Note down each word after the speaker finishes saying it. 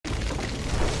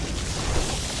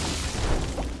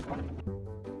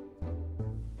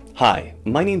Hi,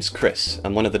 my name's Chris.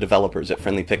 I'm one of the developers at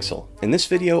Friendly Pixel. In this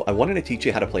video, I wanted to teach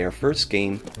you how to play our first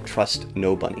game, Trust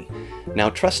No Bunny.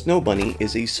 Now, Trust No Bunny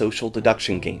is a social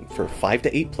deduction game for 5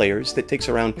 to 8 players that takes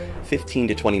around 15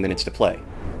 to 20 minutes to play.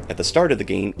 At the start of the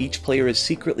game, each player is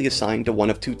secretly assigned to one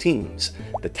of 2 teams,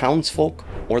 the townsfolk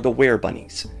or the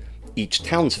Werebunnies. Each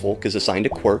townsfolk is assigned a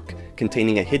quirk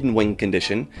containing a hidden wing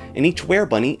condition, and each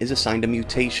Werebunny is assigned a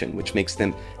mutation which makes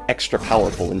them extra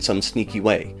powerful in some sneaky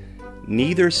way.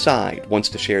 Neither side wants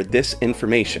to share this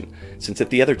information, since if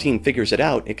the other team figures it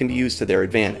out, it can be used to their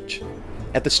advantage.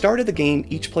 At the start of the game,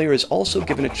 each player is also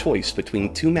given a choice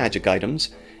between 2 magic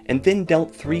items, and then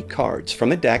dealt 3 cards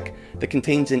from a deck that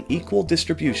contains an equal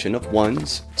distribution of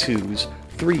 1s, 2s,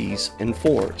 3s, and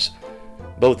 4s.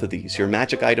 Both of these, your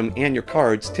magic item and your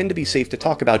cards, tend to be safe to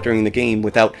talk about during the game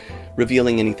without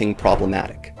revealing anything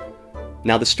problematic.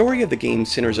 Now, the story of the game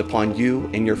centers upon you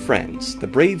and your friends, the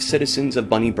brave citizens of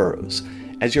Bunny Burrows,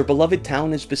 as your beloved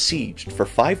town is besieged for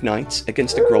 5 nights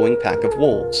against a growing pack of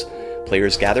wolves.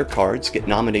 Players gather cards, get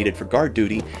nominated for guard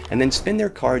duty, and then spend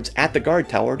their cards at the guard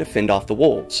tower to fend off the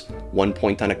wolves. 1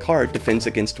 point on a card defends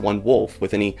against 1 wolf,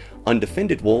 with any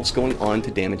undefended wolves going on to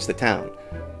damage the town.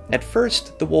 At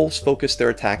first, the wolves focus their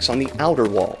attacks on the outer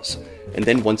walls, and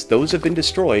then once those have been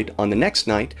destroyed, on the next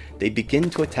night, they begin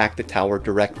to attack the tower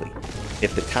directly.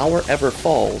 If the tower ever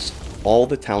falls, all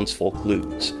the townsfolk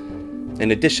lose.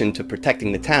 In addition to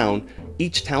protecting the town,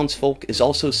 each townsfolk is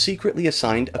also secretly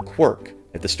assigned a quirk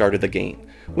at the start of the game,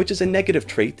 which is a negative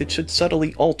trait that should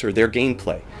subtly alter their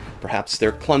gameplay. Perhaps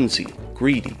they're clumsy,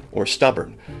 greedy, or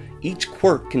stubborn. Each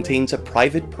quirk contains a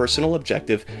private personal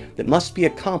objective that must be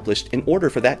accomplished in order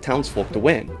for that townsfolk to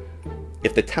win.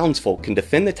 If the townsfolk can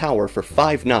defend the tower for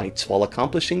 5 nights while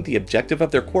accomplishing the objective of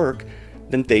their quirk,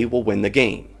 then they will win the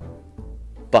game.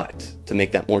 But, to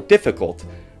make that more difficult,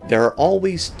 there are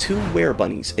always 2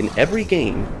 Werebunnies in every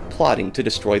game plotting to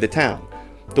destroy the town.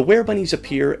 The Werebunnies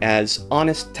appear as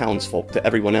honest townsfolk to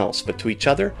everyone else, but to each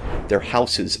other, their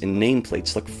houses and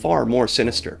nameplates look far more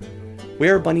sinister.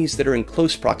 Werebunnies that are in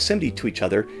close proximity to each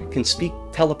other can speak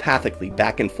telepathically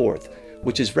back and forth,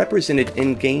 which is represented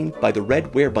in-game by the red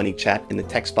Werebunny chat in the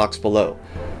text box below.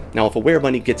 Now, if a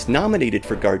Werebunny gets nominated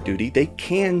for guard duty, they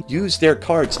can use their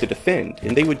cards to defend,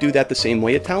 and they would do that the same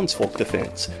way a townsfolk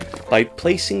defends, by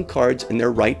placing cards in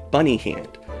their right bunny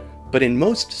hand. But in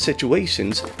most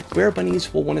situations,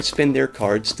 Werebunnies will want to spend their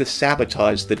cards to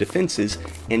sabotage the defenses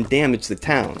and damage the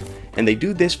town, and they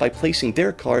do this by placing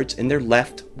their cards in their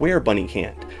left Werebunny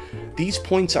hand. These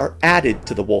points are added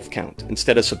to the wolf count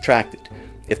instead of subtracted.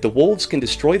 If the wolves can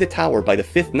destroy the tower by the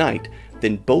 5th night,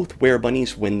 then both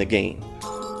Werebunnies win the game.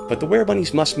 But the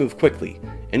Werebunnies must move quickly.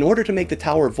 In order to make the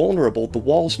tower vulnerable, the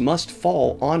walls must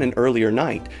fall on an earlier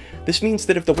night. This means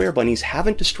that if the Werebunnies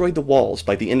haven't destroyed the walls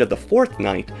by the end of the 4th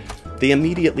night, they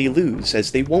immediately lose,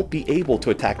 as they won't be able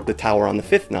to attack the tower on the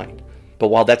 5th night. But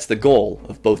while that's the goal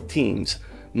of both teams,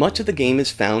 much of the game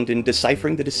is found in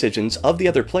deciphering the decisions of the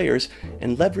other players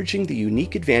and leveraging the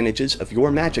unique advantages of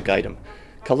your magic item.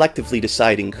 Collectively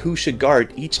deciding who should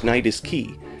guard each night is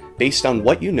key. Based on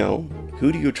what you know,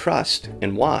 who do you trust,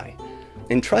 and why?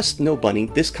 In Trust No Bunny,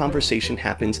 this conversation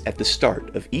happens at the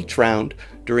start of each round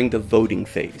during the voting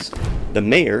phase. The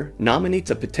mayor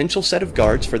nominates a potential set of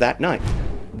guards for that night.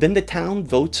 Then the town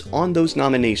votes on those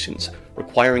nominations,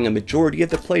 requiring a majority of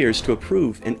the players to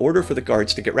approve in order for the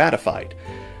guards to get ratified.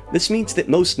 This means that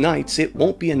most nights it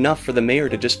won't be enough for the mayor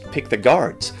to just pick the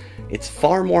guards. It's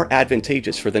far more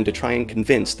advantageous for them to try and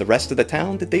convince the rest of the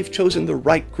town that they've chosen the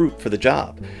right group for the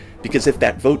job. Because if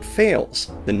that vote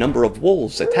fails, the number of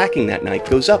wolves attacking that night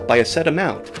goes up by a set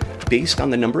amount, based on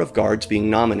the number of guards being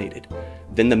nominated.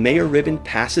 Then the mayor ribbon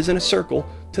passes in a circle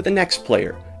to the next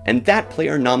player, and that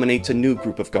player nominates a new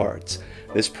group of guards.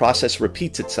 This process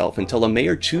repeats itself until a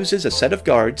mayor chooses a set of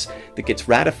guards that gets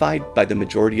ratified by the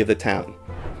majority of the town.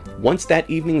 Once that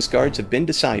evening's guards have been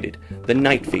decided, the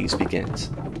night phase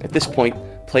begins. At this point,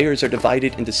 players are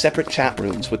divided into separate chat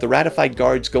rooms, with the ratified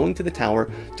guards going to the tower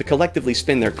to collectively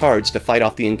spin their cards to fight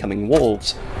off the incoming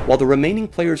wolves, while the remaining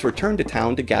players return to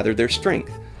town to gather their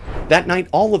strength. That night,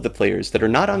 all of the players that are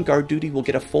not on guard duty will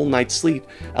get a full night's sleep,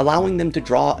 allowing them to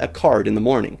draw a card in the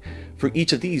morning. For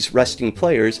each of these resting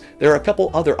players, there are a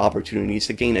couple other opportunities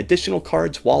to gain additional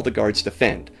cards while the guards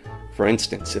defend. For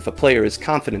instance, if a player is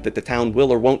confident that the town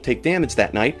will or won't take damage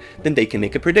that night, then they can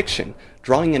make a prediction,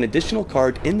 drawing an additional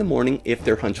card in the morning if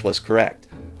their hunch was correct.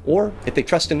 Or, if they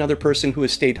trust another person who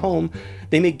has stayed home,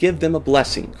 they may give them a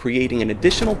blessing, creating an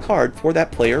additional card for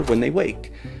that player when they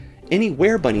wake. Any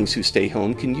Werebunnies who stay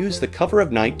home can use the cover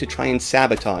of night to try and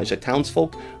sabotage a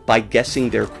townsfolk by guessing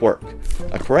their quirk.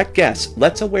 A correct guess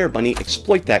lets a Werebunny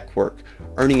exploit that quirk,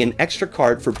 earning an extra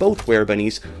card for both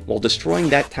Werebunnies while destroying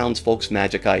that townsfolk's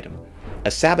magic item.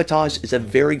 A sabotage is a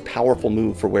very powerful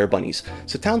move for Werebunnies,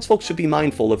 so townsfolk should be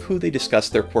mindful of who they discuss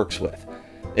their quirks with.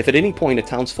 If at any point a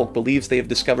townsfolk believes they have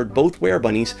discovered both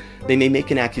Werebunnies, they may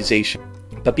make an accusation.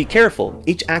 But be careful,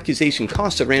 each accusation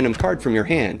costs a random card from your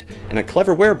hand, and a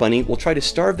clever Werebunny will try to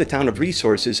starve the town of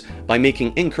resources by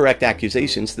making incorrect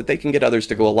accusations that they can get others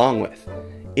to go along with.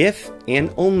 If,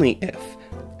 and only if,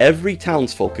 every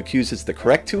townsfolk accuses the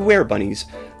correct two Werebunnies,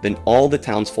 then all the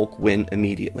townsfolk win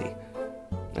immediately.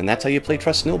 And that's how you play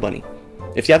Trust Nobunny.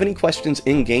 If you have any questions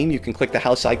in-game, you can click the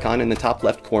house icon in the top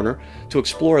left corner to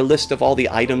explore a list of all the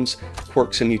items,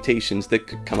 quirks, and mutations that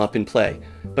could come up in play.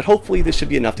 But hopefully this should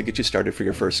be enough to get you started for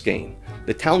your first game.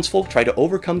 The townsfolk try to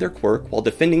overcome their quirk while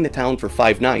defending the town for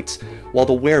 5 nights, while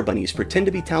the Werebunnies pretend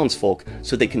to be townsfolk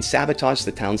so they can sabotage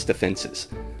the town's defenses.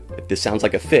 If this sounds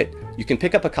like a fit, you can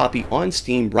pick up a copy on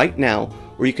Steam right now,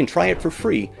 or you can try it for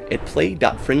free at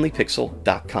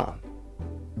play.friendlypixel.com.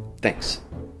 Thanks.